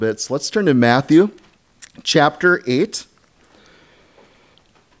bits. Let's turn to Matthew chapter 8,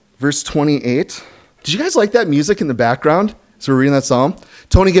 verse 28. Did you guys like that music in the background? So we're reading that psalm.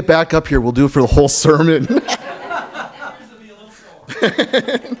 Tony, get back up here. We'll do it for the whole sermon.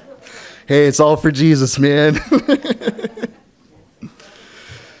 Hey, it's all for Jesus, man.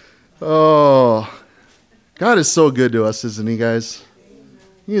 Oh, God is so good to us, isn't he, guys?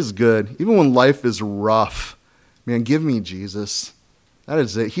 He is good. Even when life is rough, man, give me Jesus. That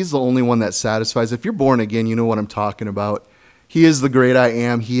is it. He's the only one that satisfies. If you're born again, you know what I'm talking about. He is the great I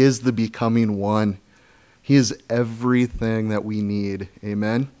am. He is the becoming one. He is everything that we need.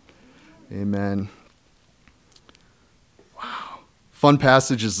 Amen? Amen. Wow. Fun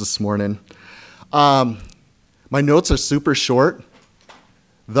passages this morning. My notes are super short.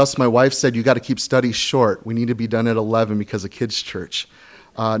 Thus, my wife said, you got to keep studies short. We need to be done at 11 because of kids' church.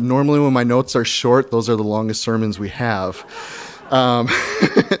 Normally, when my notes are short, those are the longest sermons we have. But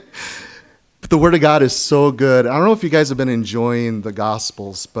the Word of God is so good. I don't know if you guys have been enjoying the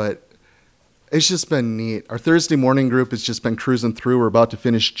Gospels, but it's just been neat. Our Thursday morning group has just been cruising through. We're about to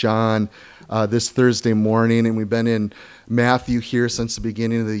finish John this Thursday morning, and we've been in Matthew here since the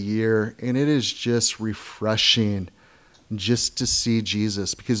beginning of the year, and it is just refreshing just to see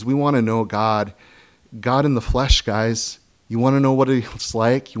Jesus, because we want to know God in the flesh, guys. You want to know what it's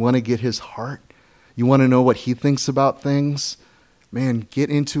like. You want to get his heart. You want to know what he thinks about things. Man, get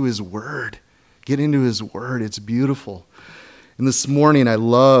into his word. Get into his word. It's beautiful. And this morning, I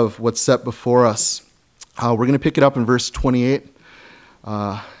love what's set before us. We're going to pick it up in verse 28.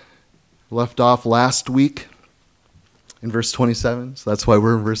 Left off last week in verse 27, so that's why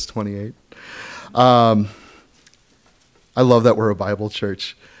we're in verse 28. I love that we're a Bible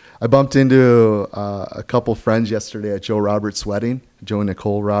church. I bumped into a couple friends yesterday at Joe Roberts' wedding, Joe and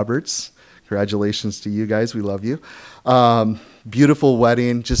Nicole Roberts. Congratulations to you guys. We love you. Beautiful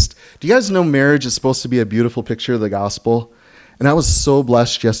wedding. Do you guys know marriage is supposed to be a beautiful picture of the gospel? And I was so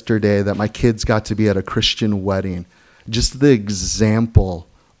blessed yesterday that my kids got to be at a Christian wedding. Just the example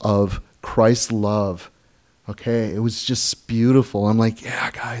of Christ's love. Okay, it was just beautiful. I'm like, yeah,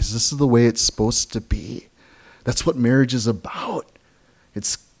 guys, this is the way it's supposed to be. That's what marriage is about.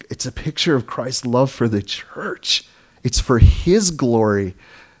 It's a picture of Christ's love for the church. It's for his glory.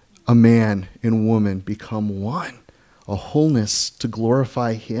 A man and woman become one, a wholeness to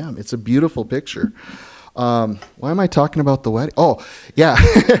glorify him. It's a beautiful picture. Why am I talking about the wedding? Oh, yeah.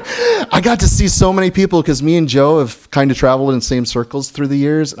 I got to see so many people because me and Joe have kind of traveled in the same circles through the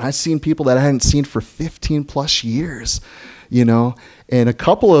years. And I've seen people that I hadn't seen for 15 plus years, and a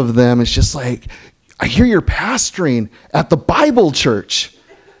couple of them, it's just like, I hear you're pastoring at the Bible church.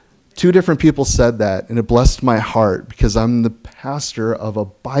 2 different people said that, and it blessed my heart because I'm the pastor of a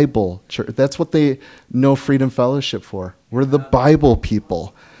Bible church. That's what they know Freedom Fellowship for. We're the Bible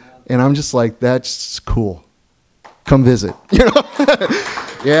people. And I'm just like, that's cool. Come visit.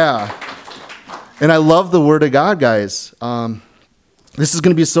 Yeah. And I love the Word of God, guys. This is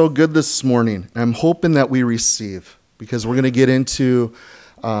going to be so good this morning. I'm hoping that we receive, because we're going to get into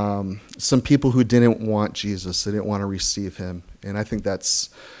some people who didn't want Jesus. They didn't want to receive him. And I think that's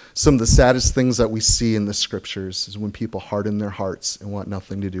some of the saddest things that we see in the scriptures is when people harden their hearts and want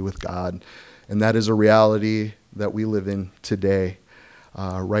nothing to do with God. And that is a reality that we live in today,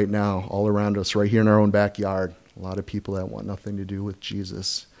 right now, all around us, right here in our own backyard. A lot of people that want nothing to do with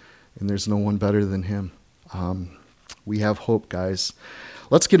Jesus. And there's no one better than him. We have hope, guys.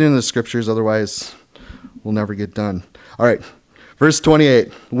 Let's get into the scriptures, otherwise we'll never get done. All right, verse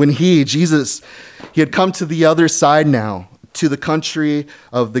 28. When Jesus, he had come to the other side now, to the country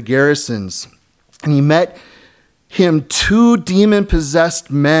of the Gerasenes, and he met him 2 demon-possessed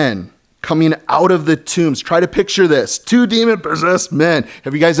men coming out of the tombs. Try to picture this. 2 demon-possessed men.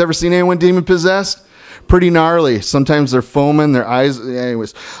 Have you guys ever seen anyone demon-possessed? Pretty gnarly. Sometimes they're foaming, their eyes,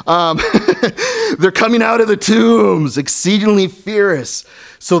 anyways. They're coming out of the tombs, exceedingly fierce,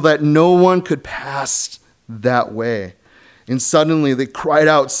 so that no one could pass that way. And suddenly they cried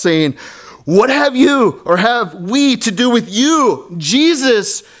out, saying, "What have you, or have we, to do with you,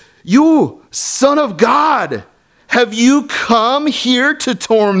 Jesus, you Son of God? Have you come here to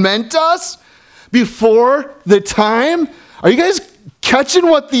torment us before the time?" Are you guys catching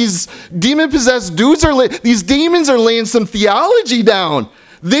what these demon-possessed dudes are laying? These demons are laying some theology down.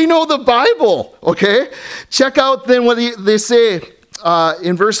 They know the Bible, okay? Check out then what they say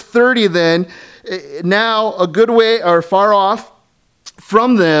in verse 30 then. Now a good way, or far off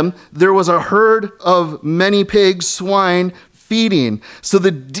from them, there was a herd of many pigs, swine, feeding. So the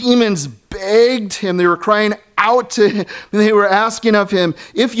demons begged him. They were crying out to him. And they were asking of him,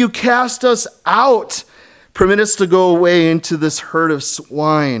 "If you cast us out, Permit us to go away into this herd of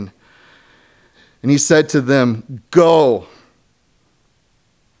swine. And he said to them, go.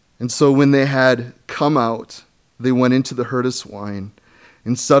 And so when they had come out, they went into the herd of swine.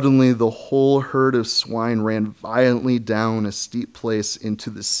 And suddenly the whole herd of swine ran violently down a steep place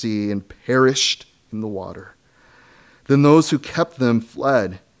into the sea and perished in the water. Then those who kept them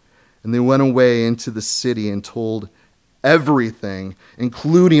fled, and they went away into the city and told everything,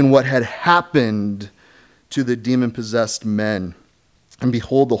 including what had happened to the demon-possessed men. And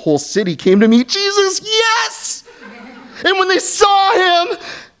behold, the whole city came to meet Jesus. Yes! And when they saw him,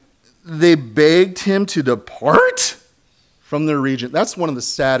 they begged him to depart from their region. That's one of the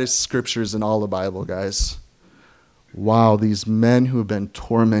saddest scriptures in all the Bible, guys. Wow, these men who have been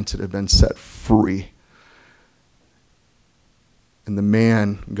tormented have been set free. And the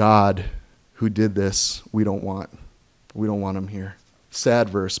man, God, who did this, we don't want him here. Sad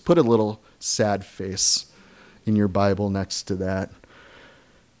verse. Put a little sad face in your Bible next to that.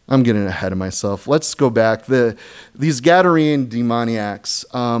 I'm getting ahead of myself. Let's go back. These Gadarene demoniacs.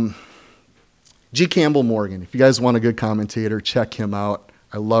 G. Campbell Morgan. If you guys want a good commentator, check him out.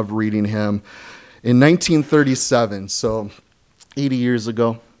 I love reading him. In 1937, so 80 years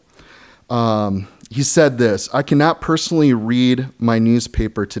ago, he said this: I cannot personally read my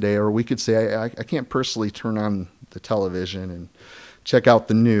newspaper today, or we could say I can't personally turn on the television and check out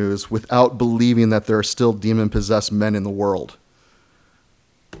the news without believing that there are still demon-possessed men in the world.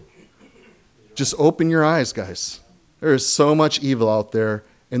 Just open your eyes, guys. There is so much evil out there,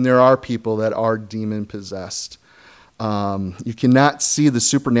 and there are people that are demon-possessed. You cannot see the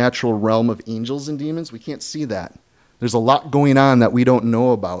supernatural realm of angels and demons. We can't see that. There's a lot going on that we don't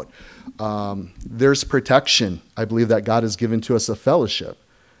know about. There's protection. I believe that God has given to us a fellowship.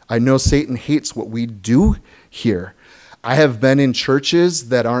 I know Satan hates what we do here. I have been in churches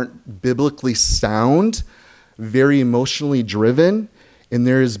that aren't biblically sound, very emotionally driven, and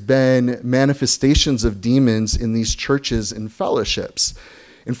there's been manifestations of demons in these churches and fellowships.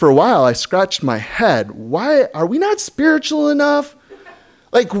 And for a while, I scratched my head. Why are we not spiritual enough?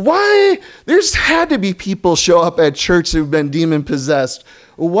 Like, why? There's had to be people show up at church who've been demon-possessed.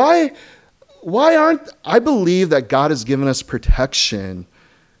 Why aren't, I believe that God has given us protection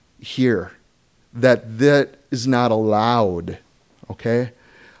here, that is not allowed, okay?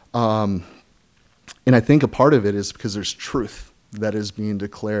 And I think a part of it is because there's truth that is being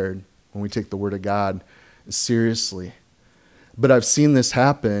declared when we take the word of God seriously. But I've seen this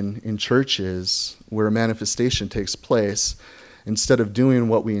happen in churches where a manifestation takes place. Instead of doing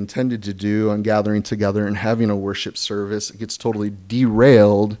what we intended to do and gathering together and having a worship service, it gets totally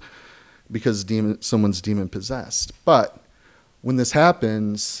derailed because someone's demon-possessed. But when this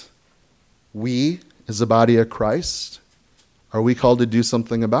happens, we, as a body of Christ, are we called to do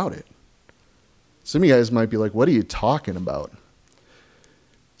something about it? Some of you guys might be like, what are you talking about?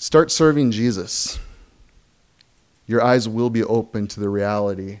 Start serving Jesus. Your eyes will be open to the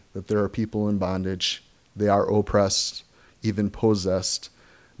reality that there are people in bondage. They are oppressed, even possessed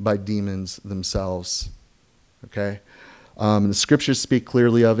by demons themselves. Okay? The scriptures speak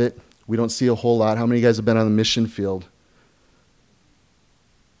clearly of it. We don't see a whole lot. How many of you guys have been on the mission field?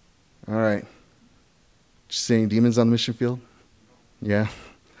 All right. Just seeing demons on the mission field? Yeah.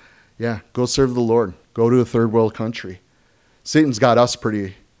 Yeah. Go serve the Lord. Go to a third world country. Satan's got us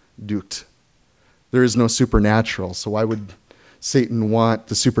pretty duped. There is no supernatural, so why would Satan want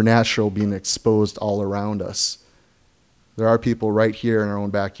the supernatural being exposed all around us? There are people right here in our own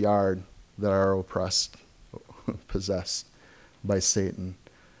backyard that are oppressed, possessed by Satan.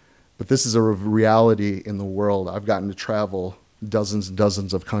 But this is a reality in the world. I've gotten to travel dozens and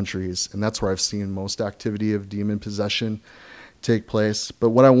dozens of countries, and that's where I've seen most activity of demon possession take place. But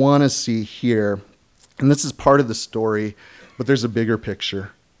what I want to see here, and this is part of the story, but there's a bigger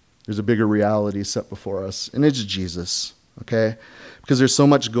picture. There's a bigger reality set before us, and it's Jesus, okay? Because there's so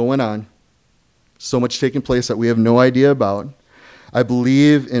much going on, so much taking place that we have no idea about. I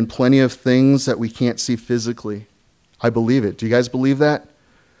believe in plenty of things that we can't see physically. I believe it. Do you guys believe that?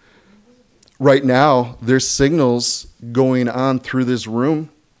 Right now, there's signals going on through this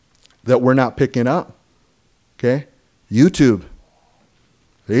room that we're not picking up, okay? YouTube,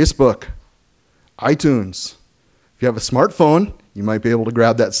 Facebook, iTunes. If you have a smartphone, you might be able to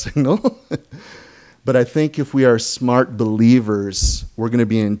grab that signal. But I think if we are smart believers, we're going to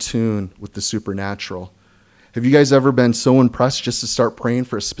be in tune with the supernatural. Have you guys ever been so impressed just to start praying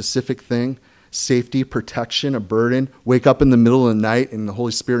for a specific thing? Safety, protection, a burden. Wake up in the middle of the night and the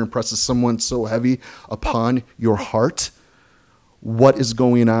Holy Spirit impresses someone so heavy upon your heart. What is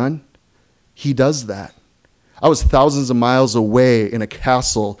going on? He does that. I was thousands of miles away in a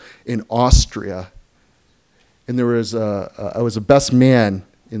castle in Austria. And I was a best man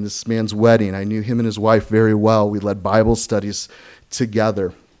in this man's wedding. I knew him and his wife very well. We led Bible studies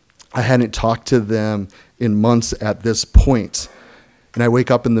together. I hadn't talked to them in months at this point. And I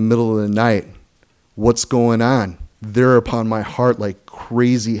wake up in the middle of the night. What's going on? They're upon my heart like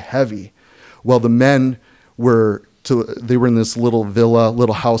crazy heavy. Well, the men they were in this little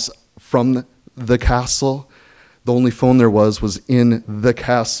little house from the castle. The only phone there was in the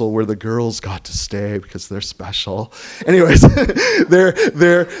castle where the girls got to stay because they're special. Anyways,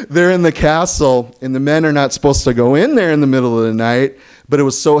 they're in the castle, and the men are not supposed to go in there in the middle of the night, but it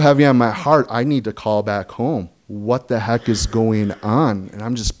was so heavy on my heart, I need to call back home. What the heck is going on? And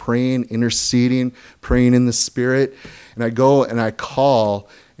I'm just praying, interceding, praying in the Spirit. And I go and I call,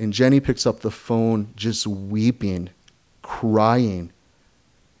 and Jenny picks up the phone just weeping, crying.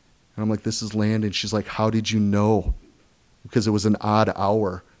 And I'm like, this is Landon. She's like, how did you know? Because it was an odd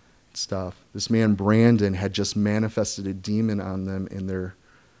hour and stuff. This man, Brandon, had just manifested a demon on them in their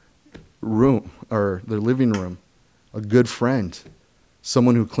room, or their living room. A good friend.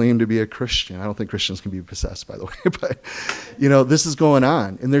 Someone who claimed to be a Christian. I don't think Christians can be possessed, by the way. But, this is going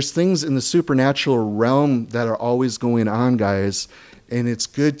on. And there's things in the supernatural realm that are always going on, guys. And it's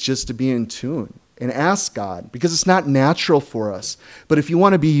good just to be in tune and ask God, because it's not natural for us. But if you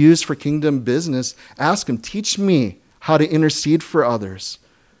want to be used for kingdom business, ask him, teach me how to intercede for others.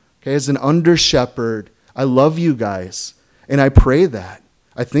 Okay, as an under shepherd, I love you guys, and I pray that.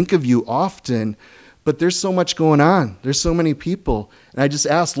 I think of you often, but there's so much going on. There's so many people. And I just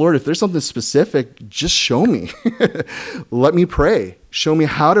ask, Lord, if there's something specific, just show me. Let me pray. Show me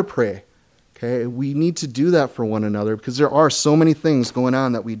how to pray. Okay, we need to do that for one another because there are so many things going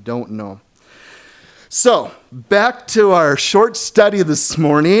on that we don't know. So, back to our short study this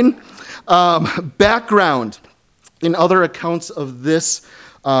morning. Background in other accounts of this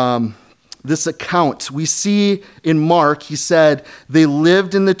account. We see in Mark, he said, they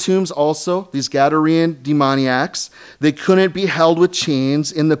lived in the tombs also, these Gadarene demoniacs. They couldn't be held with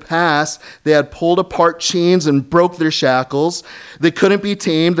chains. In the past, they had pulled apart chains and broke their shackles. They couldn't be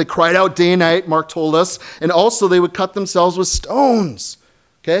tamed. They cried out day and night, Mark told us. And also, they would cut themselves with stones.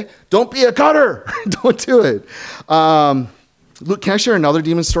 Okay? Don't be a cutter. Don't do it. Luke, can I share another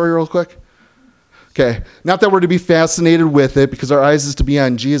demon story real quick? Okay. Not that we're to be fascinated with it because our eyes is to be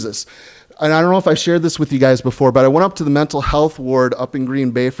on Jesus. And I don't know if I shared this with you guys before, but I went up to the mental health ward up in Green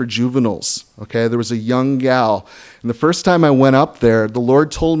Bay for juveniles. Okay. There was a young gal. And the first time I went up there, the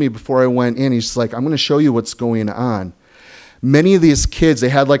Lord told me before I went in, he's like, I'm going to show you what's going on. Many of these kids, they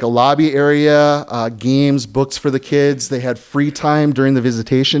had like a lobby area, games, books for the kids. They had free time during the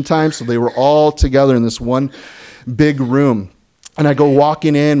visitation time. So they were all together in this one big room. And I go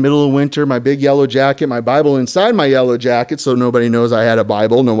walking in, middle of winter, my big yellow jacket, my Bible inside my yellow jacket, so nobody knows I had a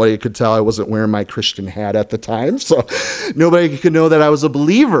Bible. Nobody could tell I wasn't wearing my Christian hat at the time. So nobody could know that I was a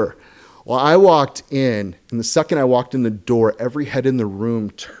believer. Well, I walked in, and the second I walked in the door, every head in the room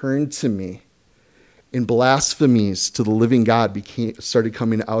turned to me. And blasphemies to the living God started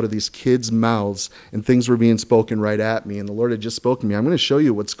coming out of these kids' mouths, and things were being spoken right at me. And the Lord had just spoken to me. I'm going to show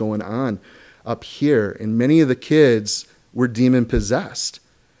you what's going on up here. And many of the kids were demon-possessed.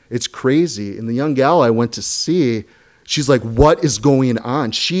 It's crazy. And the young gal I went to see, she's like, what is going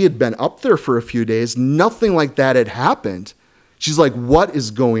on? She had been up there for a few days. Nothing like that had happened. She's like, what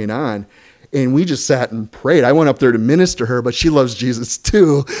is going on? And we just sat and prayed. I went up there to minister her, but she loves Jesus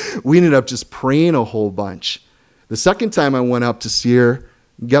too. We ended up just praying a whole bunch. The second time I went up to see her,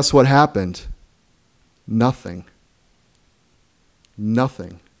 guess what happened? Nothing.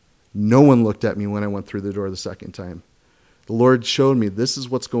 Nothing. No one looked at me when I went through the door the second time. The Lord showed me this is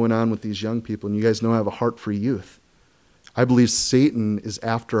what's going on with these young people. And you guys know I have a heart for youth. I believe Satan is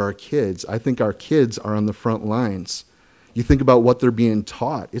after our kids. I think our kids are on the front lines. You think about what they're being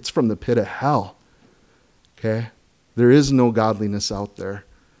taught. It's from the pit of hell. Okay? There is no godliness out there.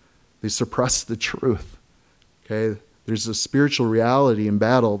 They suppress the truth. Okay? There's a spiritual reality in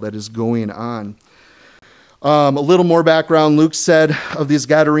battle that is going on. A little more background. Luke said of these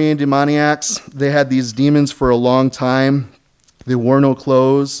Gadarene demoniacs, they had these demons for a long time. They wore no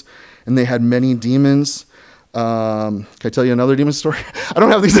clothes, and they had many demons. Can I tell you another demon story? I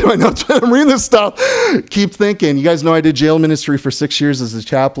don't have these in my notes, but I'm reading this stuff. Keep thinking. You guys know I did jail ministry for 6 years as a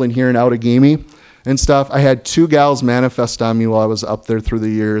chaplain here in Outagamie and stuff. I had 2 gals manifest on me while I was up there through the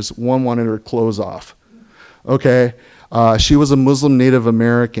years. One wanted her clothes off. Okay? She was a Muslim Native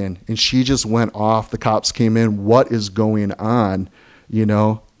American, and she just went off. The cops came in. What is going on? You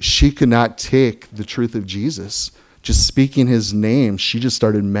know, she could not take the truth of Jesus. Just speaking his name, she just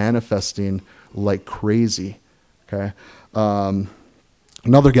started manifesting like crazy. Okay.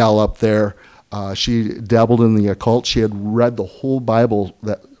 Another gal up there, She dabbled in the occult. She had read the whole Bible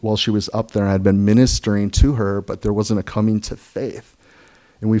that while she was up there, and I'd been ministering to her, but there wasn't a coming to faith.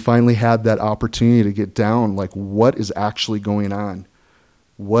 And we finally had that opportunity to get down, like, what is actually going on?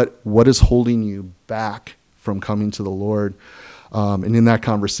 What is holding you back from coming to the Lord? And in that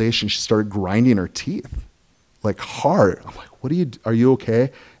conversation, she started grinding her teeth, like hard. I'm like, are you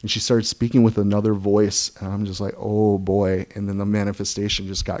okay? And she started speaking with another voice, and I'm just like, oh boy. And then the manifestation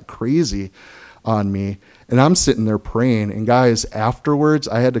just got crazy on me. And I'm sitting there praying, and guys, afterwards,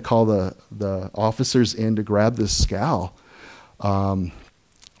 I had to call the officers in to grab this gal.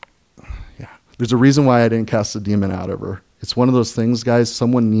 There's a reason why I didn't cast the demon out of her. It's one of those things, guys,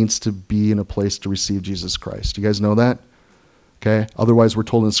 someone needs to be in a place to receive Jesus Christ. You guys know that? Okay? Otherwise, we're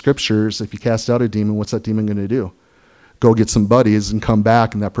told in scriptures, if you cast out a demon, what's that demon going to do? Go get some buddies and come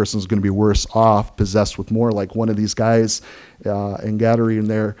back, and that person's going to be worse off, possessed with more. Like one of these guys in Gadarene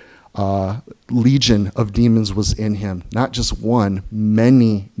there, legion of demons was in him. Not just one,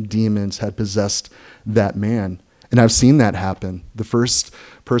 many demons had possessed that man. And I've seen that happen. The first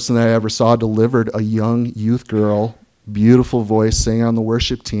person that I ever saw delivered, a young youth girl, beautiful voice, sang on the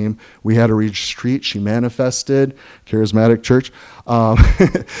worship team. We had a retreat. She manifested, charismatic church.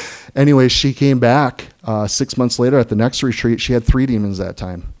 Anyway, she came back 6 months later at the next retreat. She had 3 demons that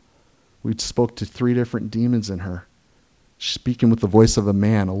time. We spoke to 3 different demons in her, speaking with the voice of a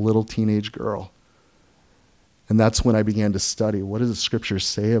man, a little teenage girl. And that's when I began to study, what does the scriptures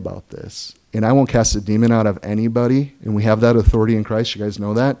say about this? And I won't cast a demon out of anybody, and we have that authority in Christ. You guys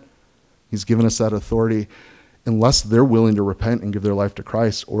know that? He's given us that authority unless they're willing to repent and give their life to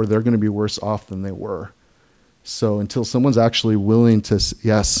Christ, or they're going to be worse off than they were. So until someone's actually willing to,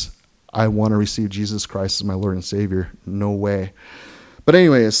 yes, I want to receive Jesus Christ as my Lord and Savior, no way. But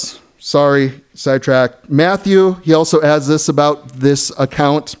anyways, sorry, sidetrack. Matthew, he also adds this about this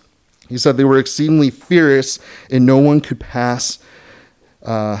account. He said they were exceedingly fierce, and no one could pass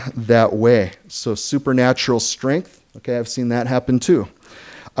that way. So supernatural strength. Okay, I've seen that happen too.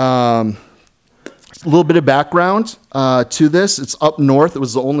 A little bit of background to this. It's up north. It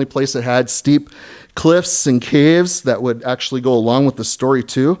was the only place that had steep cliffs and caves that would actually go along with the story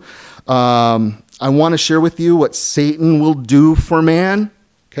too. I want to share with you what Satan will do for man.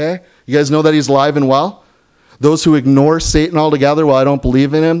 Okay, you guys know that he's alive and well. Those who ignore Satan altogether, well, I don't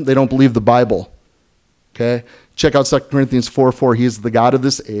believe in him, they don't believe the Bible. Okay? Check out 2 Corinthians 4:4. He is the God of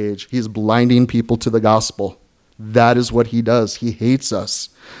this age. He is blinding people to the gospel. That is what he does. He hates us.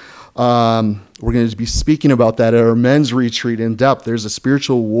 We're going to be speaking about that at our men's retreat in depth. There's a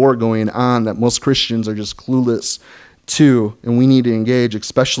spiritual war going on that most Christians are just clueless to, and we need to engage,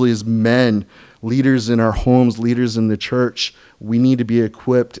 especially as men, leaders in our homes, leaders in the church. We need to be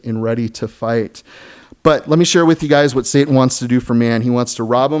equipped and ready to fight. But let me share with you guys what Satan wants to do for man. He wants to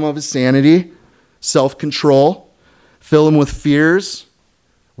rob him of his sanity, self-control, fill him with fears,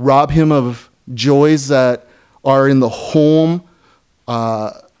 rob him of joys that are in the home,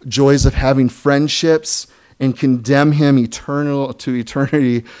 joys of having friendships, and condemn him to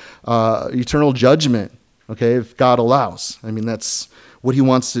eternity, eternal judgment, okay, if God allows. I mean, that's what he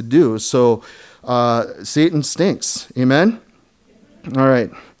wants to do. So Satan stinks. Amen? All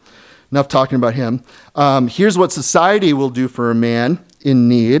right. Enough talking about him. Here's what society will do for a man in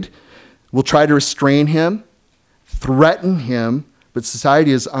need. We'll try to restrain him, threaten him, but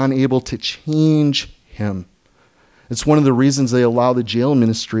society is unable to change him. It's one of the reasons they allow the jail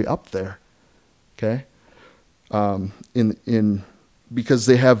ministry up there. Okay? Because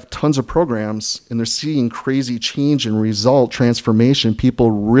they have tons of programs and they're seeing crazy change and result, transformation.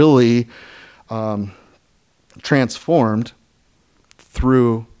 People really transformed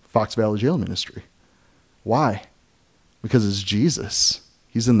through Fox Valley Jail Ministry. Why? Because it's Jesus.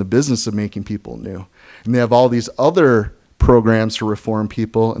 He's in the business of making people new. And they have all these other programs to reform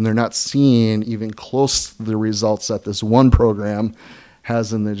people, and they're not seeing even close to the results that this one program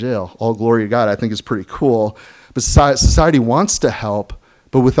has in the jail. All glory to God. I think it's pretty cool. But society wants to help,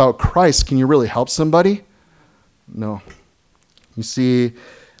 but without Christ, can you really help somebody? No. You see,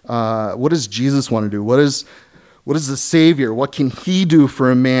 what does Jesus want to do? What is the Savior? What can he do for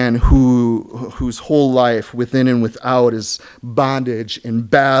a man whose whole life, within and without, is bondage and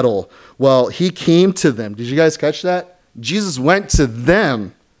battle? Well, he came to them. Did you guys catch that? Jesus went to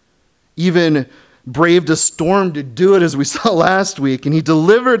them, even braved a storm to do it, as we saw last week, and he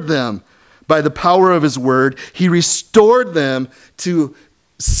delivered them by the power of his word. He restored them to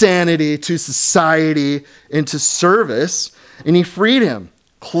sanity, to society, and to service, and he freed him,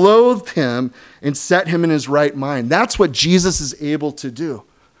 clothed him, and set him in his right mind. That's what Jesus is able to do.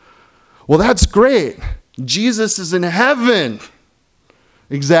 Well, that's great. Jesus is in heaven.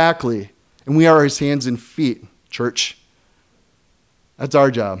 Exactly. And we are his hands and feet, church. That's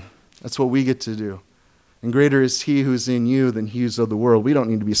our job. That's what we get to do. And greater is he who's in you than he who's of the world. We don't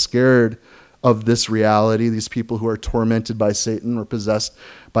need to be scared of this reality, these people who are tormented by Satan or possessed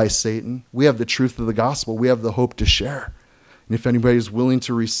by Satan. We have the truth of the gospel. We have the hope to share. And if anybody's willing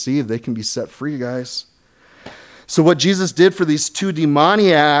to receive, they can be set free, guys. So what Jesus did for these two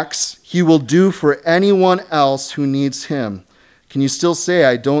demoniacs, he will do for anyone else who needs him. Can you still say,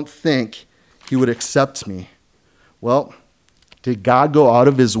 I don't think he would accept me? Well, did God go out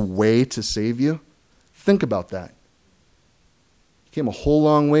of his way to save you? Think about that. He came a whole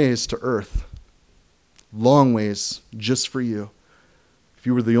long ways to earth. Long ways just for you. If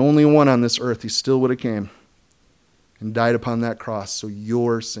you were the only one on this earth, he still would have came and died upon that cross so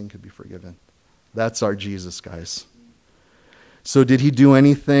your sin could be forgiven. That's our Jesus, guys. So did he do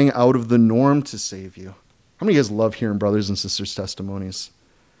anything out of the norm to save you? How many of you guys love hearing brothers and sisters' testimonies?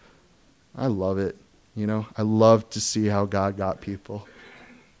 I love it. I love to see how God got people.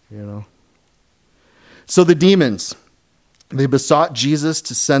 So the demons, they besought Jesus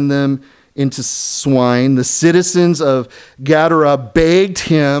to send them into swine. The citizens of Gadara begged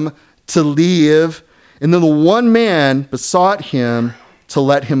him to leave, and then the one man besought him to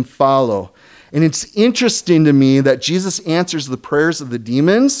let him follow. And it's interesting to me that Jesus answers the prayers of the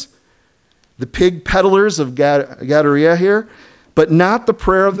demons, the pig peddlers of Gadara here, but not the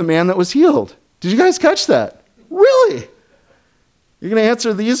prayer of the man that was healed. Did you guys catch that? Really? You're going to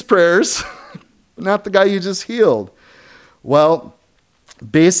answer these prayers, but not the guy you just healed. Well,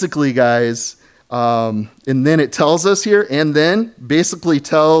 basically, guys, and then it tells us here, and then basically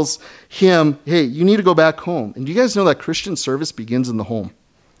tells him, hey, you need to go back home. And do you guys know that Christian service begins in the home?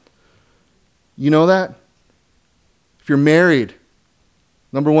 You know that? If you're married,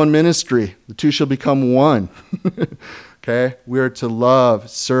 number one ministry, the two shall become one. Okay? We are to love,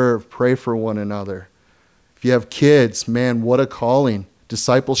 serve, pray for one another. If you have kids, man, what a calling.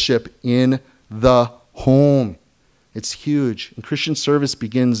 Discipleship in the home. It's huge. And Christian service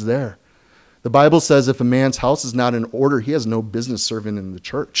begins there. The Bible says if a man's house is not in order, he has no business serving in the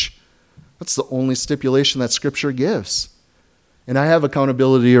church. That's the only stipulation that Scripture gives. And I have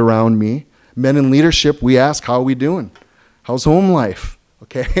accountability around me. Men in leadership, we ask, how are we doing? How's home life?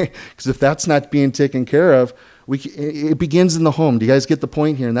 Okay? Because if that's not being taken care of, it begins in the home. Do you guys get the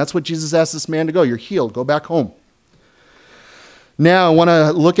point here? And that's what Jesus asked this man to go. You're healed. Go back home. Now, I want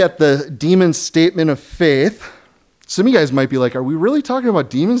to look at the demon's statement of faith. Some of you guys might be like, are we really talking about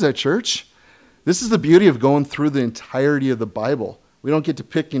demons at church? This is the beauty of going through the entirety of the Bible. We don't get to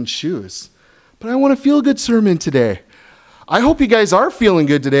pick and choose. But I want a feel-good sermon today. I hope you guys are feeling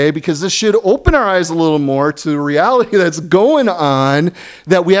good today because this should open our eyes a little more to the reality that's going on,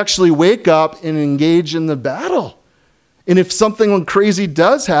 that we actually wake up and engage in the battle. And if something crazy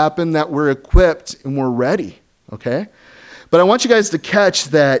does happen, that we're equipped and we're ready, okay? But I want you guys to catch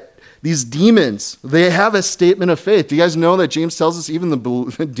that these demons, they have a statement of faith. Do you guys know that James tells us even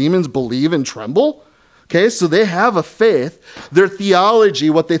the demons believe and tremble? Okay, so they have a faith. Their theology,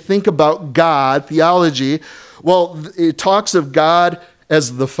 what they think about God, theology, well, it talks of God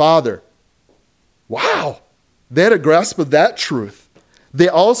as the Father. Wow, they had a grasp of that truth. They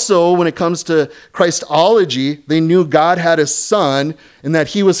also, when it comes to Christology, they knew God had a son and that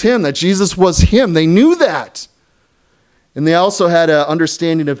he was him, that Jesus was him. They knew that. And they also had an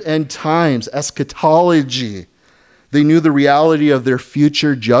understanding of end times, eschatology. They knew the reality of their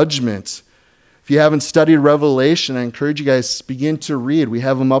future judgment. If you haven't studied Revelation, I encourage you guys to begin to read. We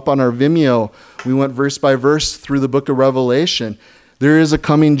have them up on our Vimeo. We went verse by verse through the book of Revelation. There is a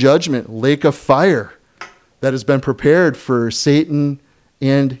coming judgment, lake of fire, that has been prepared for Satan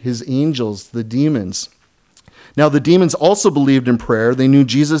and his angels, the demons. Now, the demons also believed in prayer. They knew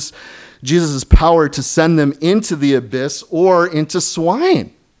Jesus' power to send them into the abyss or into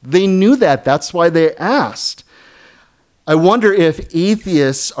swine. They knew that. That's why they asked. I wonder if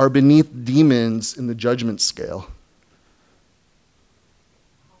atheists are beneath demons in the judgment scale.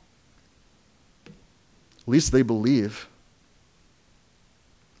 At least they believe.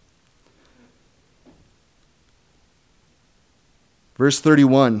 Verse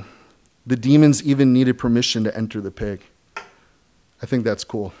 31, the demons even needed permission to enter the pig. I think that's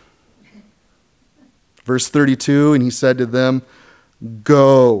cool. Verse 32, and he said to them,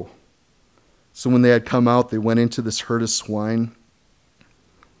 go. So when they had come out, they went into this herd of swine.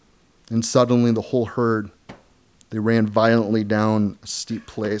 And suddenly the whole herd, they ran violently down a steep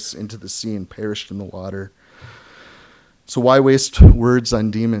place into the sea and perished in the water. So why waste words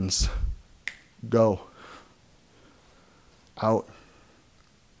on demons? Go. Out.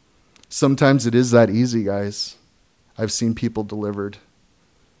 Sometimes it is that easy, guys. I've seen people delivered.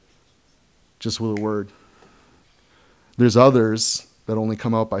 just with a word. There's others that only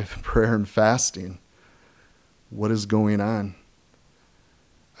come out by prayer and fasting. What is going on?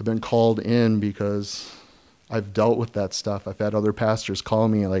 I've been called in because I've dealt with that stuff. I've had other pastors call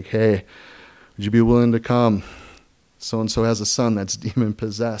me like, hey, would you be willing to come? So-and-so has a son that's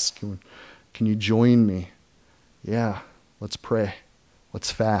demon-possessed. Can you join me? Yeah, let's pray.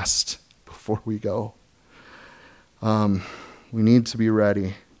 Let's fast before we go. We need to be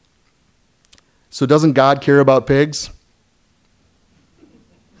ready. So doesn't God care about pigs?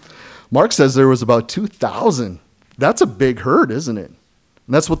 Mark says there was about 2,000. That's a big herd, isn't it?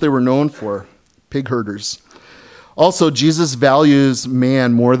 And that's what they were known for, pig herders. Also, Jesus values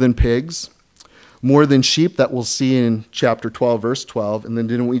man more than pigs, more than sheep, that we'll see in chapter 12, verse 12. And then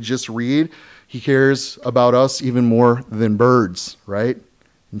didn't we just read, he cares about us even more than birds, right?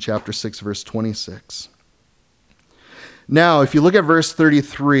 In chapter 6, verse 26. Now, if you look at verse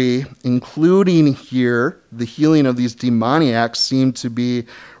 33, including here, the healing of these demoniacs seem to be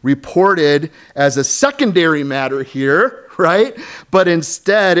reported as a secondary matter here, right? But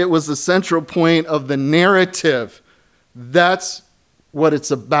instead, it was the central point of the narrative. That's what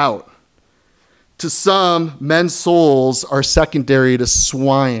it's about. To some, men's souls are secondary to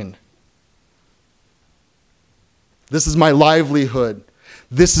swine. This is my livelihood.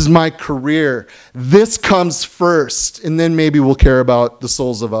 This is my career. This comes first, and then maybe we'll care about the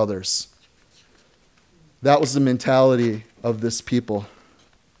souls of others. That was the mentality of this people.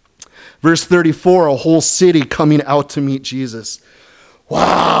 Verse 34, a whole city coming out to meet Jesus.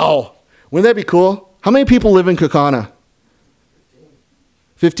 Wow! Wouldn't that be cool? How many people live in Kaukauna?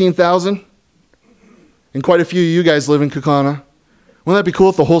 15,000? And quite a few of you guys live in Kaukauna. Wouldn't that be cool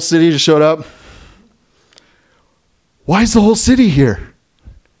if the whole city just showed up? Why is the whole city here?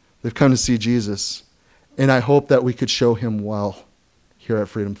 They've come to see Jesus. And I hope that we could show him well here at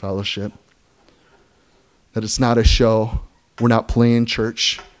Freedom Fellowship. That it's not a show. We're not playing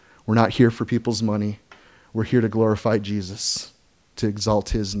church. We're not here for people's money. We're here to glorify Jesus, to exalt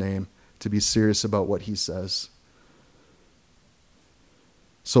his name, to be serious about what he says.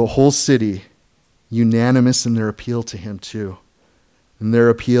 So a whole city, unanimous in their appeal to him too. And their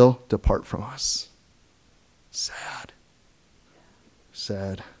appeal, depart from us. Sad.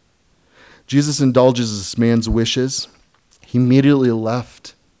 Sad. Jesus indulges this man's wishes. He immediately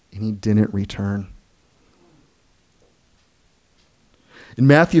left and he didn't return. In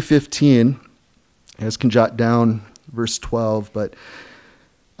Matthew 15, you guys can jot down verse 12, but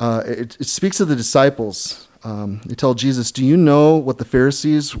it speaks of the disciples. They tell Jesus, do you know what the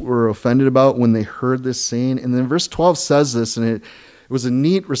Pharisees were offended about when they heard this saying? And then verse 12 says this, and it was a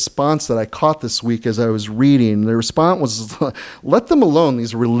neat response that I caught this week as I was reading. The response was, let them alone,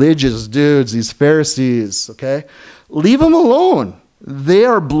 these religious dudes, these Pharisees, okay? Leave them alone. They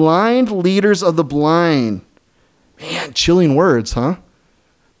are blind leaders of the blind. Man, chilling words, huh?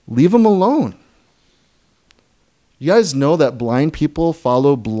 Leave them alone. You guys know that blind people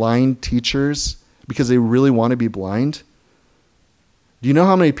follow blind teachers because they really want to be blind? Do you know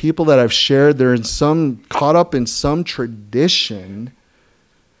how many people that I've shared, they're caught up in some tradition,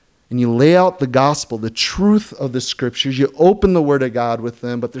 and you lay out the gospel, the truth of the scriptures, you open the word of God with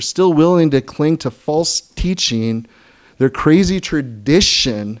them, but they're still willing to cling to false teaching, their crazy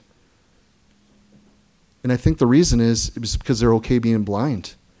tradition. And I think the reason is because they're okay being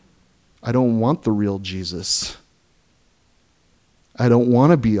blind. I don't want the real Jesus. I don't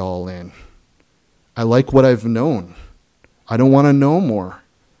want to be all in. I like what I've known. I don't want to know more.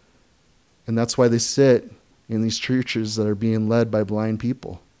 And that's why they sit in these churches that are being led by blind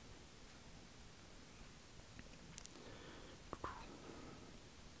people.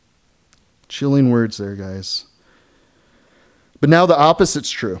 Chilling words there, guys. But now the opposite's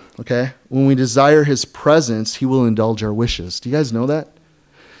true, okay? When we desire his presence, he will indulge our wishes. Do you guys know that?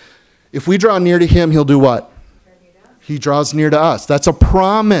 If we draw near to him, he'll do what? He draws near to us. That's a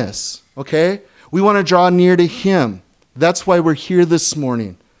promise, okay? We want to draw near to him. That's why we're here this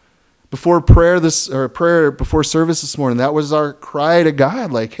morning. Before prayer before service this morning, that was our cry to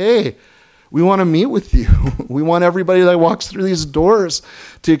God, like, hey, we want to meet with you. We want everybody that walks through these doors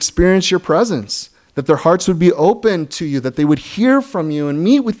to experience your presence, that their hearts would be open to you, that they would hear from you and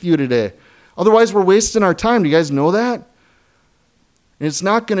meet with you today. Otherwise, we're wasting our time. Do you guys know that? And it's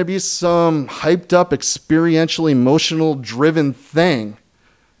not going to be some hyped up, experiential, emotional driven thing.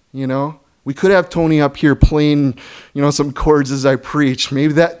 You know, we could have Tony up here playing, some chords as I preach.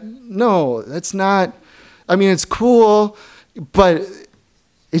 Maybe no, that's not, it's cool, but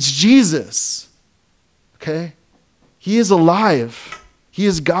it's Jesus, okay? He is alive. He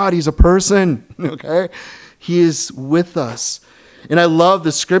is God. He's a person, okay? He is with us. And I love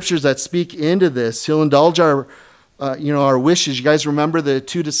the scriptures that speak into this. He'll indulge our wishes. You guys remember the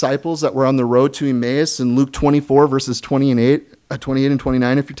two disciples that were on the road to Emmaus in Luke 24, verses 28 and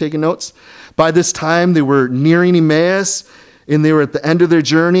 29, if you're taking notes? By this time, they were nearing Emmaus, and they were at the end of their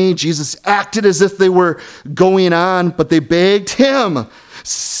journey. Jesus acted as if they were going on, but they begged him,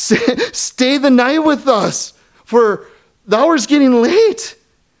 stay the night with us, for the hour's getting late.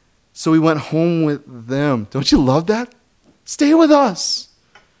 So he went home with them. Don't you love that? Stay with us.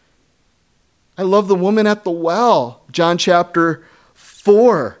 I love the woman at the well, John chapter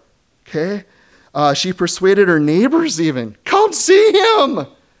 4. Okay? She persuaded her neighbors even. Come see him.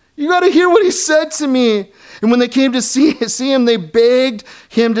 You got to hear what he said to me. And when they came to see him, they begged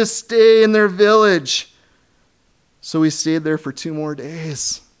him to stay in their village. So he stayed there for 2 more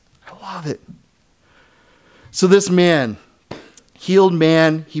days. I love it. So this man, healed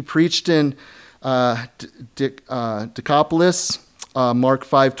man, he preached in Decapolis. Mark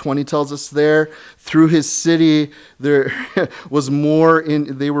 5:20 tells us there. Through his city, there was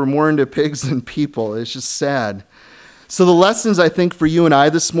they were more into pigs than people. It's just sad. So the lessons, I think, for you and I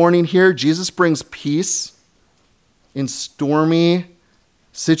this morning here, Jesus brings peace in stormy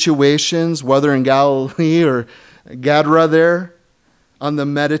situations, whether in Galilee or Gadara there, on the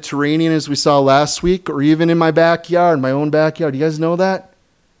Mediterranean, as we saw last week, or even in my backyard, my own backyard. You guys know that?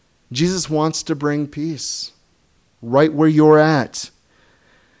 Jesus wants to bring peace right where you're at.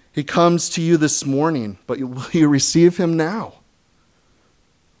 He comes to you this morning, but will you receive him now?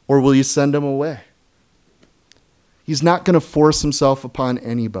 Or will you send him away? He's not going to force himself upon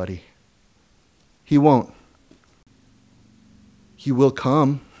anybody. He won't. He will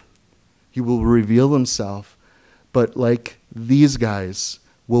come. He will reveal himself. But like these guys,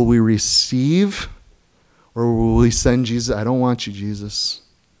 will we receive or will we send Jesus? I don't want you, Jesus.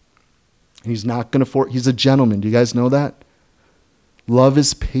 And he's not going to he's a gentleman. Do you guys know that? Love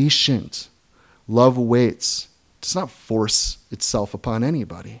is patient. Love waits. It does not force itself upon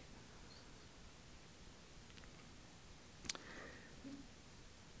anybody.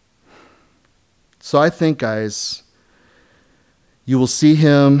 So I think, guys, you will see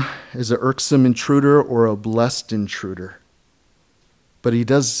him as an irksome intruder or a blessed intruder. But he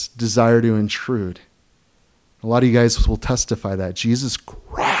does desire to intrude. A lot of you guys will testify that. Jesus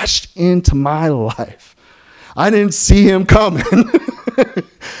crashed into my life. I didn't see him coming.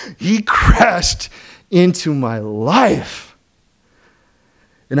 He crashed into my life.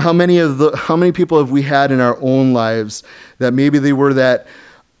 And how many people have we had in our own lives that maybe they were that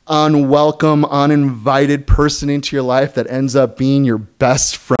unwelcome, uninvited person into your life that ends up being your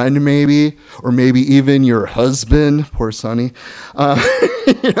best friend maybe, or maybe even your husband, poor Sonny,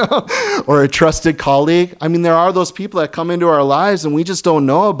 or a trusted colleague. I mean, there are those people that come into our lives and we just don't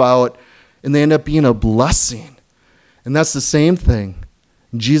know about, and they end up being a blessing. And that's the same thing.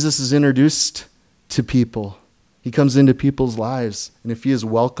 Jesus is introduced to people. He comes into people's lives, and if he is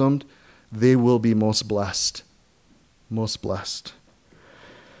welcomed, they will be most blessed. Most blessed.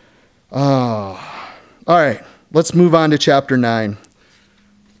 Oh. All right, let's move on to chapter 9.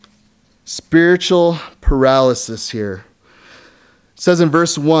 Spiritual paralysis here. It says in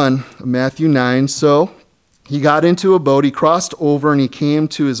verse 1 of Matthew 9, so he got into a boat, he crossed over, and he came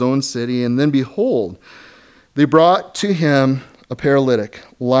to his own city, and then behold, they brought to him a paralytic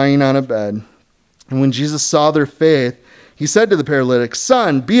lying on a bed. And when Jesus saw their faith, he said to the paralytic,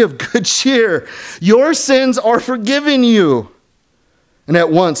 son, be of good cheer. Your sins are forgiven you. And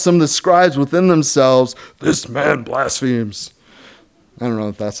at once some of the scribes within themselves, this man blasphemes. I don't know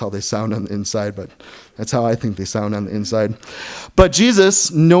if that's how they sound on the inside, but that's how I think they sound on the inside. But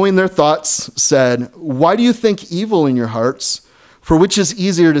Jesus, knowing their thoughts, said, why do you think evil in your hearts? For which is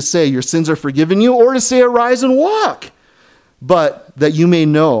easier to say, your sins are forgiven you, or to say, arise and walk? But that you may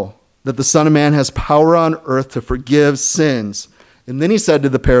know that the Son of Man has power on earth to forgive sins. And then he said to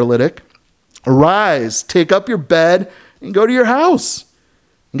the paralytic, arise, take up your bed, and go to your house.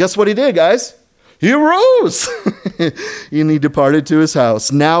 And guess what he did, guys? He arose. And he departed to his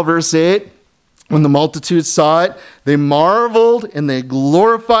house. Now, verse 8, when the multitude saw it, they marveled and they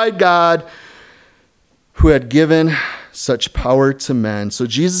glorified God who had given such power to men. So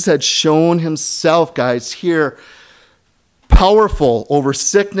Jesus had shown himself, guys, here, powerful over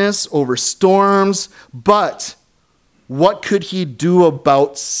sickness, over storms. But what could he do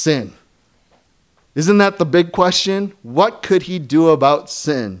about sin? Isn't that the big question? What could he do about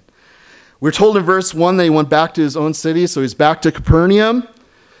sin? We're told in verse 1 that he went back to his own city, so he's back to Capernaum.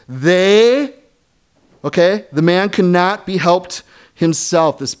 The man could not be helped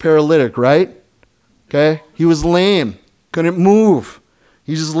himself, this paralytic, right? Okay, he was lame, couldn't move.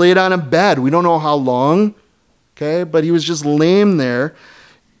 He just laid on a bed. We don't know how long, okay? But he was just lame there.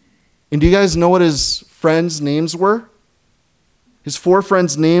 And do you guys know what his friends' names were? His 4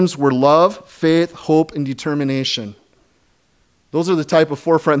 friends' names were love, faith, hope, and determination. Those are the type of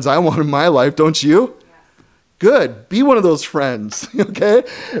 4 friends I want in my life, don't you? Good. Be one of those friends, okay?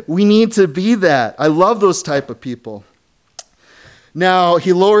 We need to be that. I love those type of people. Now,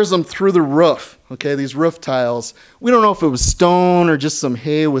 he lowers them through the roof, okay, these roof tiles. We don't know if it was stone or just some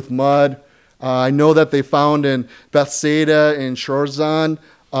hay with mud. I know that they found in Bethsaida and Shorzan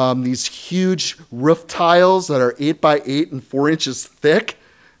these huge roof tiles that are 8 by 8 and 4 inches thick,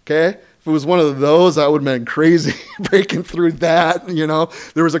 okay? If it was one of those, I would have been crazy breaking through that,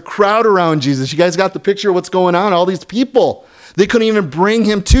 There was a crowd around Jesus. You guys got the picture of what's going on? All these people. They couldn't even bring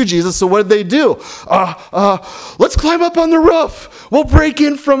him to Jesus, so what did they do? Let's climb up on the roof. We'll break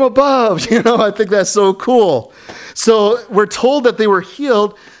in from above. I think that's so cool. So we're told that they were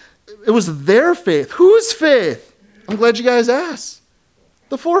healed. It was their faith. Whose faith? I'm glad you guys asked.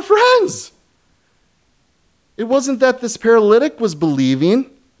 The 4 friends. It wasn't that this paralytic was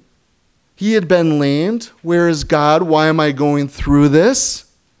believing. He had been lamed. Where is God? Why am I going through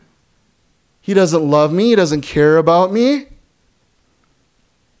this? He doesn't love me. He doesn't care about me.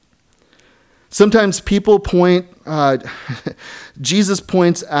 Sometimes people Jesus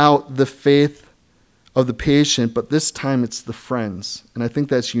points out the faith of the patient, but this time it's the friends. And I think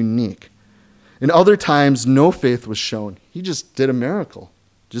that's unique. In other times, no faith was shown. He just did a miracle,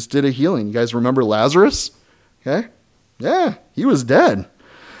 just did a healing. You guys remember Lazarus? Okay? Yeah, he was dead.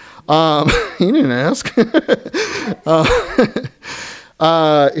 He didn't ask.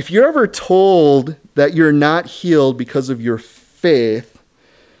 If you're ever told that you're not healed because of your faith,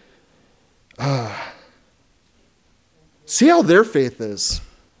 see how their faith is.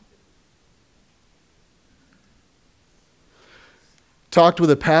 Talked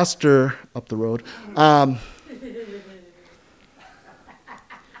with a pastor up the road.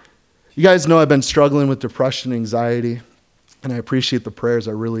 You guys know I've been struggling with depression, anxiety, and I appreciate the prayers,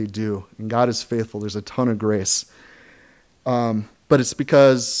 I really do. And God is faithful. There's a ton of grace. But it's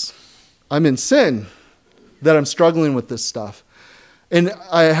because I'm in sin that I'm struggling with this stuff. And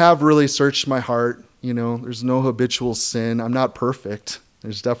I have really searched my heart. There's no habitual sin. I'm not perfect.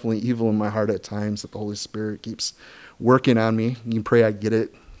 There's definitely evil in my heart at times that the Holy Spirit keeps working on me. You can pray I get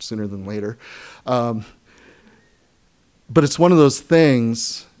it sooner than later. But it's one of those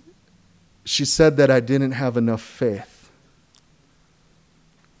things. She said that I didn't have enough faith.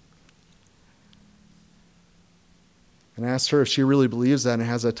 And I asked her if she really believes that and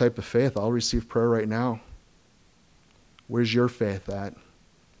has that type of faith. I'll receive prayer right now. Where's your faith at?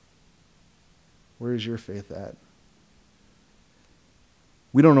 Where is your faith at?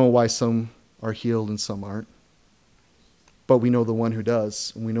 We don't know why some are healed and some aren't. But we know the one who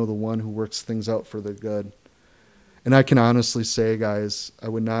does, and we know the one who works things out for the good. And I can honestly say, guys, I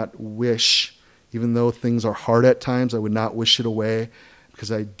would not wish, even though things are hard at times, I would not wish it away,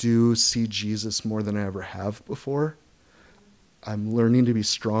 because I do see Jesus more than I ever have before. I'm learning to be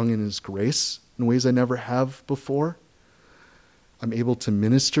strong in his grace in ways I never have before. I'm able to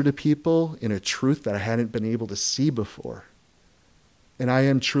minister to people in a truth that I hadn't been able to see before. And I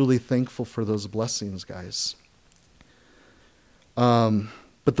am truly thankful for those blessings, guys.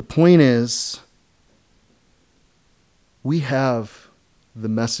 But the point is, we have the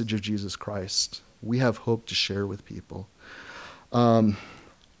message of Jesus Christ. We have hope to share with people. I'm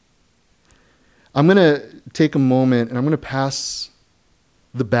going to take a moment and I'm going to pass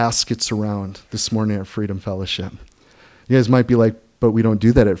the baskets around this morning at Freedom Fellowship. You guys might be like, but we don't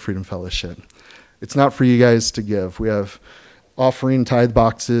do that at Freedom Fellowship. It's not for you guys to give. We have offering tithe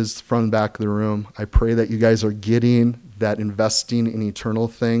boxes front and back of the room. I pray that you guys are getting that investing in eternal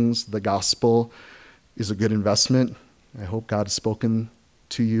things. The gospel is a good investment. I hope God has spoken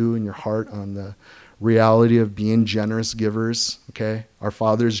to you in your heart on the reality of being generous givers, okay? Our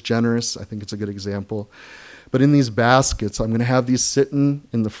Father's generous. I think it's a good example. But in these baskets, I'm going to have these sitting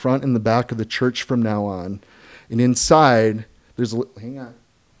in the front and the back of the church from now on. And inside, there's a... Hang on.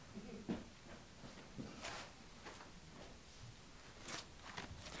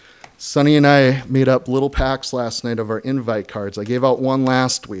 Sonny and I made up little packs last night of our invite cards. I gave out one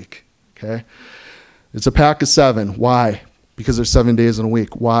last week, okay? It's a pack of 7. Why? Because there's 7 days in a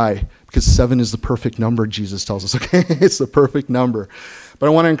week. Why? Because 7 is the perfect number, Jesus tells us, okay? It's the perfect number. But I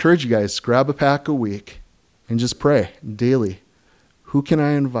want to encourage you guys, grab a pack a week and just pray daily. Who can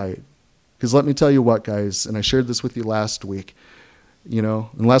I invite? Because let me tell you what, guys, and I shared this with you last week,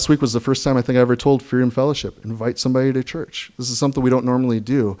 and last week was the first time I think I ever told Freedom Fellowship, invite somebody to church. This is something we don't normally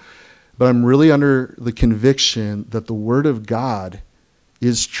do. But I'm really under the conviction that the Word of God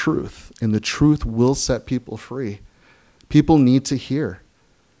is truth, and the truth will set people free. People need to hear.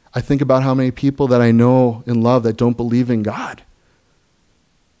 I think about how many people that I know and love that don't believe in God.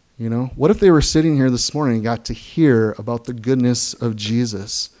 You know, what if they were sitting here this morning and got to hear about the goodness of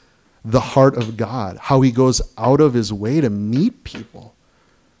Jesus, the heart of God, how he goes out of his way to meet people?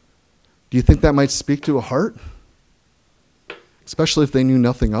 Do you think that might speak to a heart? Especially if they knew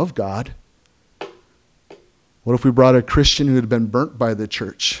nothing of God. What if we brought a Christian who had been burnt by the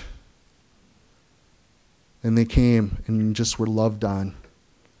church and they came and just were loved on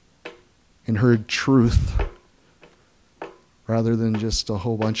and heard truth rather than just a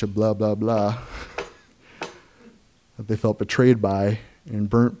whole bunch of blah, blah, blah that they felt betrayed by and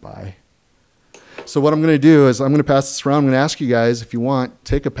burnt by? So what I'm going to do is I'm going to pass this around. I'm going to ask you guys, if you want,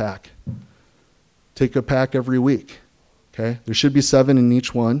 take a pack. Take a pack every week. Okay? There should be 7 in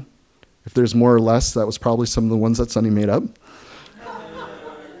each one. If there's more or less, that was probably some of the ones that Sonny made up.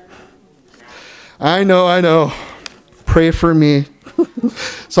 I know. Pray for me.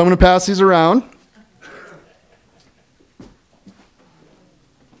 So I'm going to pass these around.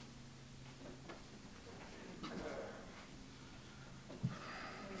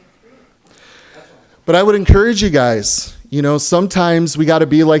 But I would encourage you guys, sometimes we got to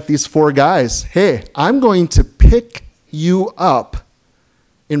be like these 4 guys. Hey, I'm going to pick you up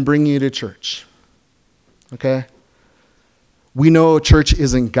and bring you to church. Okay? We know church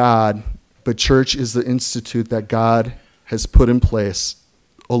isn't God, but church is the institute that God has put in place,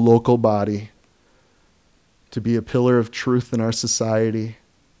 a local body, to be a pillar of truth in our society,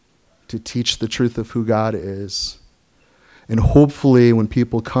 to teach the truth of who God is. And hopefully when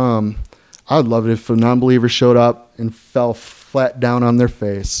people come, I would love it if a non-believer showed up and fell flat down on their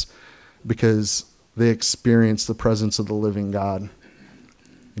face because they experienced the presence of the living God.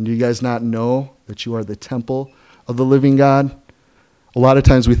 And do you guys not know that you are the temple of the living God? A lot of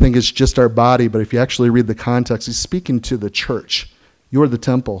times we think it's just our body, but if you actually read the context, he's speaking to the church. You are the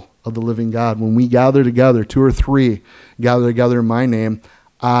temple of the living God. When we gather together, 2 or 3 gather together in my name,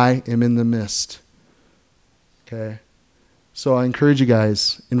 I am in the midst. Okay? So I encourage you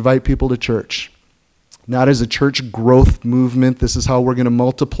guys, invite people to church. Not as a church growth movement, this is how we're going to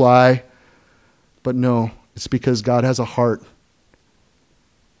multiply. But no, it's because God has a heart.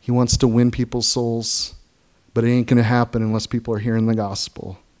 He wants to win people's souls, but it ain't going to happen unless people are hearing the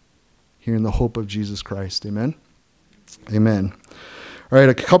gospel, hearing the hope of Jesus Christ. Amen? Amen. All right,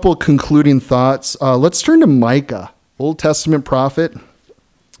 a couple of concluding thoughts. Let's turn to Micah, Old Testament prophet.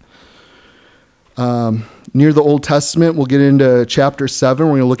 Near the Old Testament, we'll get into chapter 7.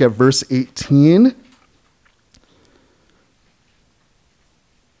 We're going to look at verse 18.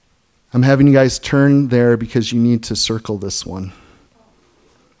 I'm having you guys turn there because you need to circle this one.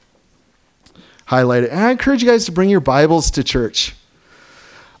 Highlight it. And I encourage you guys to bring your Bibles to church.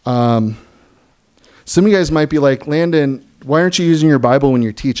 Some of you guys might be like, Landon, why aren't you using your Bible when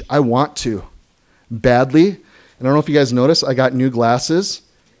you teach? I want to badly. And I don't know if you guys noticed, I got new glasses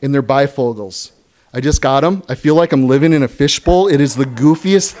and they're bifocals. I just got them. I feel like I'm living in a fishbowl. It is the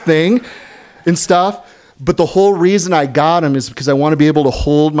goofiest thing and stuff. But the whole reason I got them is because I want to be able to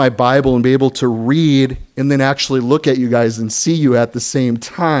hold my Bible and be able to read and then actually look at you guys and see you at the same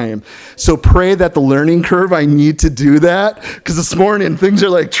time. So pray that the learning curve, I need to do that. Because this morning, things are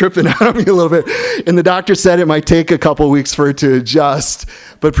like tripping out of me a little bit. And the doctor said it might take a couple weeks for it to adjust.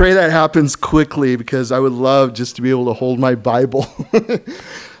 But pray that happens quickly because I would love just to be able to hold my Bible.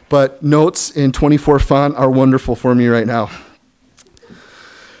 But notes in 24 font are wonderful for me right now.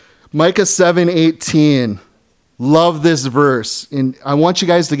 Micah 7:18. Love this verse. And I want you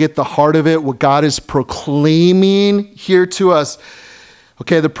guys to get the heart of it, what God is proclaiming here to us.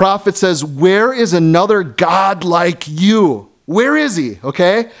 Okay, the prophet says, where is another God like you? Where is he?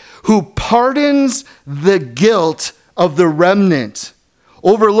 Okay? Who pardons the guilt of the remnant,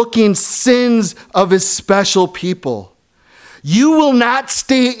 overlooking sins of his special people. You will not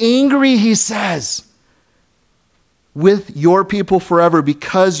stay angry, he says, with your people forever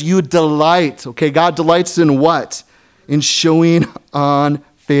because you delight. Okay, God delights in what? In showing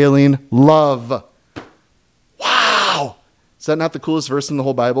unfailing love. Wow. Is that not the coolest verse in the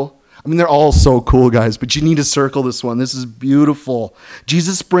whole Bible? I mean, they're all so cool, guys, but you need to circle this one. This is beautiful.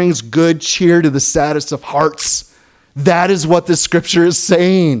 Jesus brings good cheer to the saddest of hearts. That is what this scripture is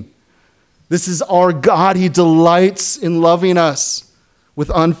saying. This is our God. He delights in loving us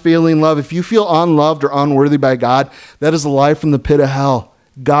with unfailing love. If you feel unloved or unworthy by God, that is a lie from the pit of hell.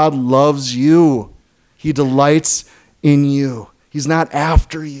 God loves you. He delights in you. He's not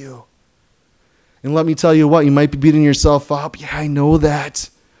after you. And let me tell you what, you might be beating yourself up. Yeah, I know that.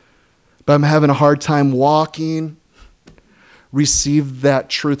 But I'm having a hard time walking, receive that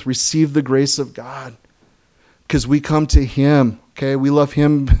truth, receive the grace of God. Because we come to him, okay? We love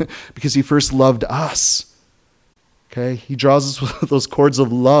him because he first loved us, okay? He draws us with those cords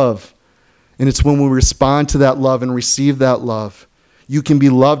of love. And it's when we respond to that love and receive that love. You can be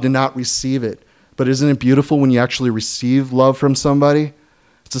loved and not receive it. But isn't it beautiful when you actually receive love from somebody?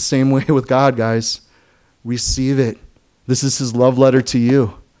 It's the same way with God, guys. Receive it. This is his love letter to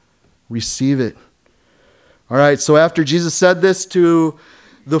you. Receive it. All right, so after Jesus said this to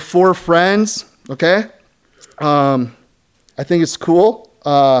the 4 friends, okay, I think it's cool.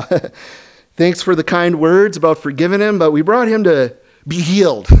 Thanks for the kind words about forgiving him, but we brought him to be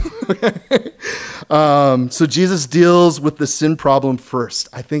healed. So Jesus deals with the sin problem first.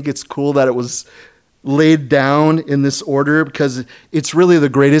 I think it's cool that it was laid down in this order because it's really the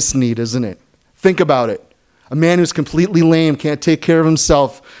greatest need, isn't it? Think about it. A man who's completely lame, can't take care of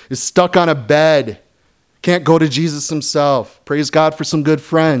himself, is stuck on a bed, can't go to Jesus himself. Praise God for some good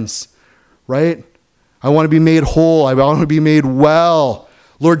friends, right? I want to be made whole. I want to be made well.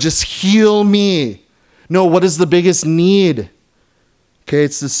 Lord, just heal me. No, what is the biggest need? Okay,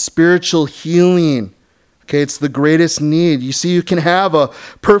 it's the spiritual healing. Okay, it's the greatest need. You see, you can have a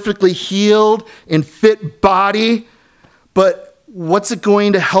perfectly healed and fit body, but what's it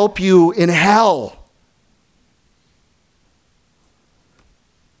going to help you in hell?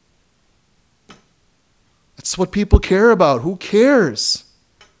 That's what people care about. Who cares?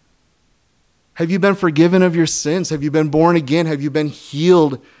 Have you been forgiven of your sins? Have you been born again? Have you been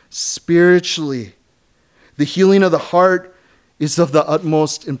healed spiritually? The healing of the heart is of the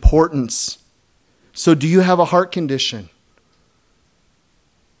utmost importance. So do you have a heart condition?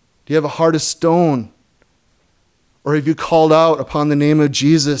 Do you have a heart of stone? Or have you called out upon the name of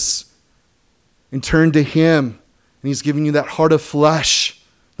Jesus and turned to him, and he's giving you that heart of flesh,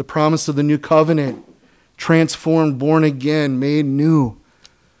 the promise of the new covenant, transformed, born again, made new?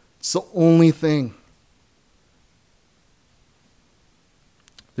 It's the only thing.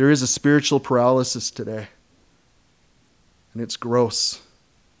 There is a spiritual paralysis today, and it's gross.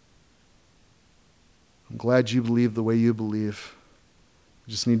 I'm glad you believe the way you believe.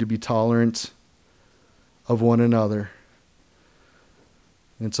 We just need to be tolerant of one another.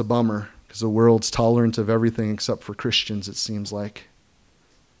 And it's a bummer because the world's tolerant of everything except for Christians, it seems like.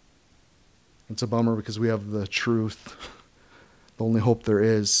 It's a bummer because we have the truth, the only hope there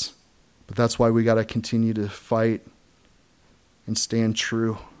is. But that's why we got to continue to fight and stand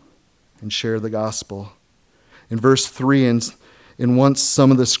true and share the gospel. In verse 3, and once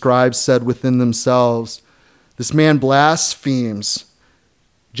some of the scribes said within themselves, this man blasphemes.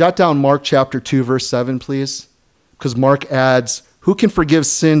 Jot down Mark chapter 2, verse 7, please. Because Mark adds, who can forgive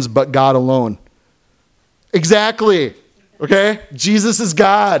sins but God alone? Exactly. Okay? Jesus is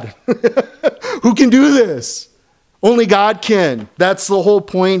God. Who can do this? Only God can. That's the whole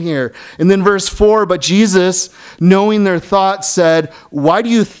point here. And then verse 4, but Jesus, knowing their thoughts, said, why do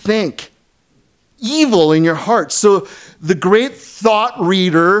you think evil in your heart? So the great thought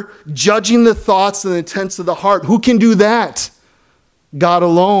reader, judging the thoughts and the intents of the heart, who can do that? God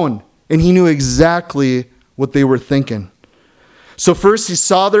alone. And he knew exactly what they were thinking. So first he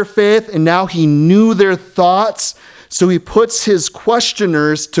saw their faith, and now he knew their thoughts. So he puts his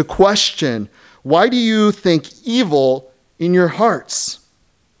questioners to question. Why do you think evil in your hearts?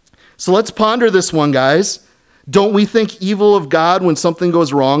 So let's ponder this one, guys. Don't we think evil of God when something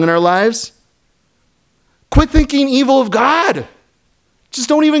goes wrong in our lives? Quit thinking evil of God. Just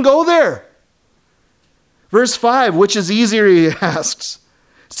don't even go there. Verse 5, which is easier, he asks.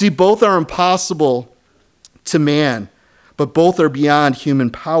 See, both are impossible to man, but both are beyond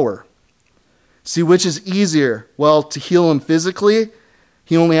human power. See, which is easier? Well, to heal him physically,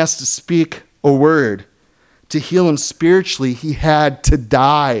 he only has to speak a word. To heal him spiritually, he had to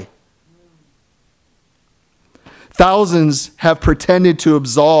die. Thousands have pretended to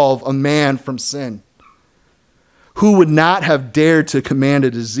absolve a man from sin. Who would not have dared to command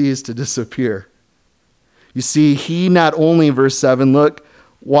a disease to disappear? You see, he not only, verse 7, look,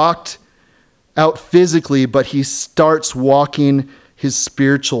 walked out physically, but he starts walking his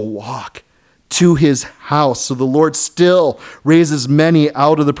spiritual walk to his house. So the Lord still raises many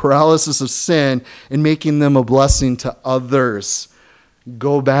out of the paralysis of sin and making them a blessing to others.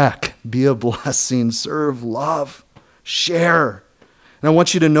 Go back, be a blessing, serve, love, share. And I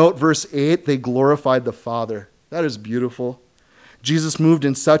want you to note verse 8, they glorified the Father. That is beautiful. Jesus moved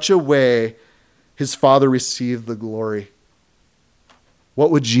in such a way, his Father received the glory.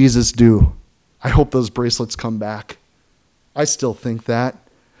 What would Jesus do? I hope those bracelets come back. I still think that.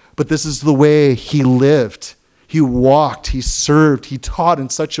 But this is the way he lived. He walked, he served, he taught in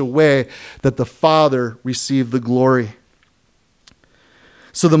such a way that the Father received the glory.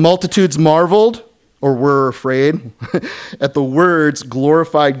 So the multitudes marveled, or were afraid, at the words,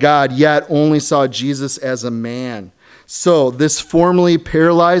 glorified God, yet only saw Jesus as a man. So this formerly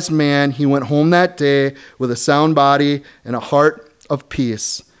paralyzed man, he went home that day with a sound body and a heart of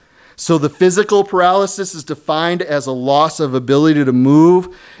peace. So the physical paralysis is defined as a loss of ability to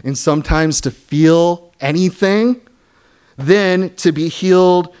move and sometimes to feel anything. Then to be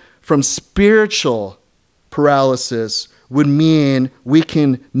healed from spiritual paralysis would mean we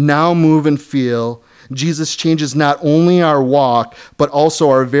can now move and feel. Jesus changes not only our walk, but also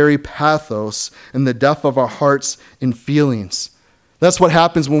our very pathos and the depth of our hearts and feelings. That's what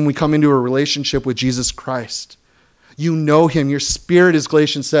happens when we come into a relationship with Jesus Christ. You know him. Your spirit, as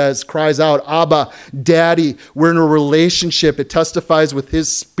Galatians says, cries out, Abba, Daddy. We're in a relationship. It testifies with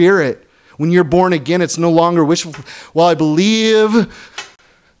his spirit. When you're born again, it's no longer wishful. Well, I believe,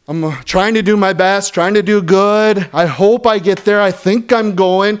 I'm trying to do my best, trying to do good. I hope I get there. I think I'm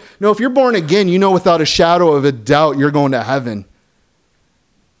going. No, if you're born again, you know without a shadow of a doubt you're going to heaven.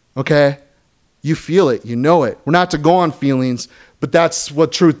 Okay? You feel it. You know it. We're not to go on feelings, but that's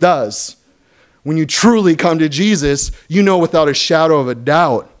what truth does. When you truly come to Jesus, you know without a shadow of a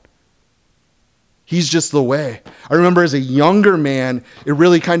doubt. He's just the way. I remember as a younger man, it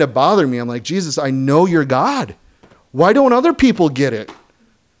really kind of bothered me. I'm like, Jesus, I know you're God. Why don't other people get it?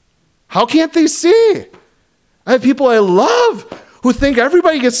 How can't they see? I have people I love who think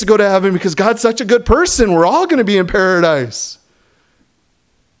everybody gets to go to heaven because God's such a good person. We're all going to be in paradise.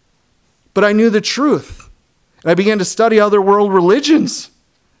 But I knew the truth. And I began to study other world religions.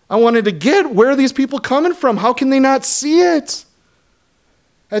 I wanted to get, where are these people coming from? How can they not see it?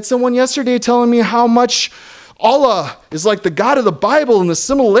 I had someone yesterday telling me how much Allah is like the God of the Bible and the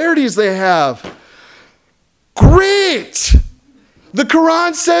similarities they have. Great! The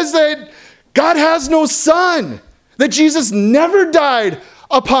Quran says that God has no son, that Jesus never died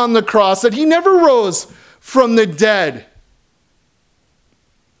upon the cross, that he never rose from the dead.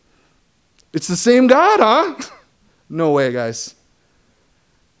 It's the same God, huh? No way, guys.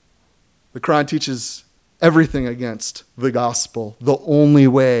 The Quran teaches everything against the gospel, the only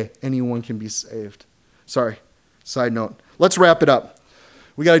way anyone can be saved. Sorry, side note. Let's wrap it up.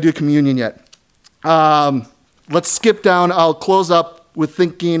 We got to do communion yet. Let's skip down. I'll close up with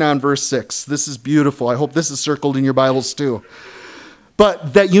thinking on verse 6. This is beautiful. I hope this is circled in your Bibles too.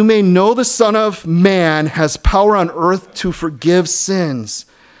 But that you may know the Son of Man has power on earth to forgive sins.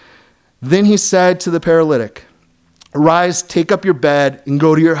 Then he said to the paralytic, arise, take up your bed, and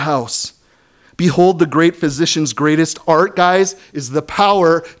go to your house. Behold, the great physician's greatest art, guys, is the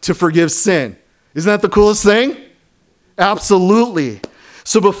power to forgive sin. Isn't that the coolest thing? Absolutely.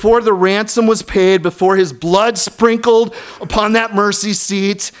 So before the ransom was paid, before his blood sprinkled upon that mercy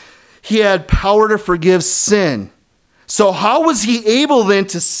seat, he had power to forgive sin. So how was he able then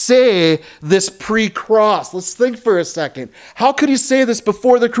to say this pre-cross? Let's think for a second. How could he say this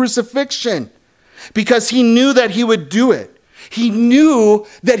before the crucifixion? Because he knew that he would do it. He knew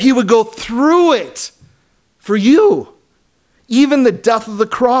that he would go through it for you, even the death of the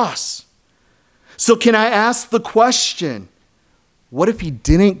cross. So can I ask the question, what if he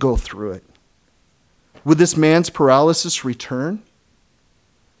didn't go through it? Would this man's paralysis return?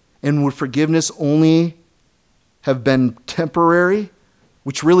 And would forgiveness only have been temporary,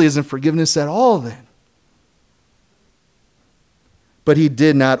 which really isn't forgiveness at all then? But he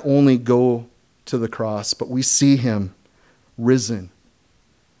did not only go to the cross, but we see him risen.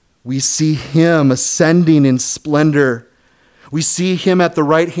 We see him ascending in splendor. We see him at the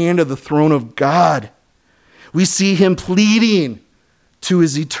right hand of the throne of God. We see him pleading to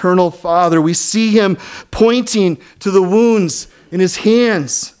his eternal Father. We see him pointing to the wounds in his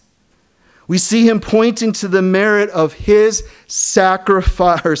hands. We see him pointing to the merit of his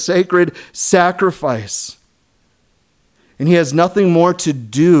sacrifice or sacred sacrifice. And he has nothing more to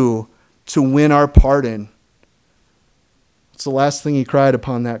do to win our pardon. It's the last thing he cried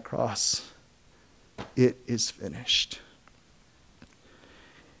upon that cross. It is finished.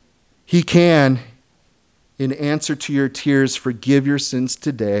 He can, in answer to your tears, forgive your sins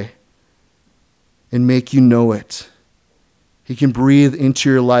today and make you know it. He can breathe into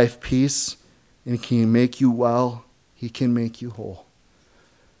your life peace, and he can make you well. He can make you whole.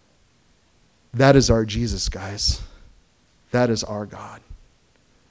 That is our Jesus, guys. That is our God.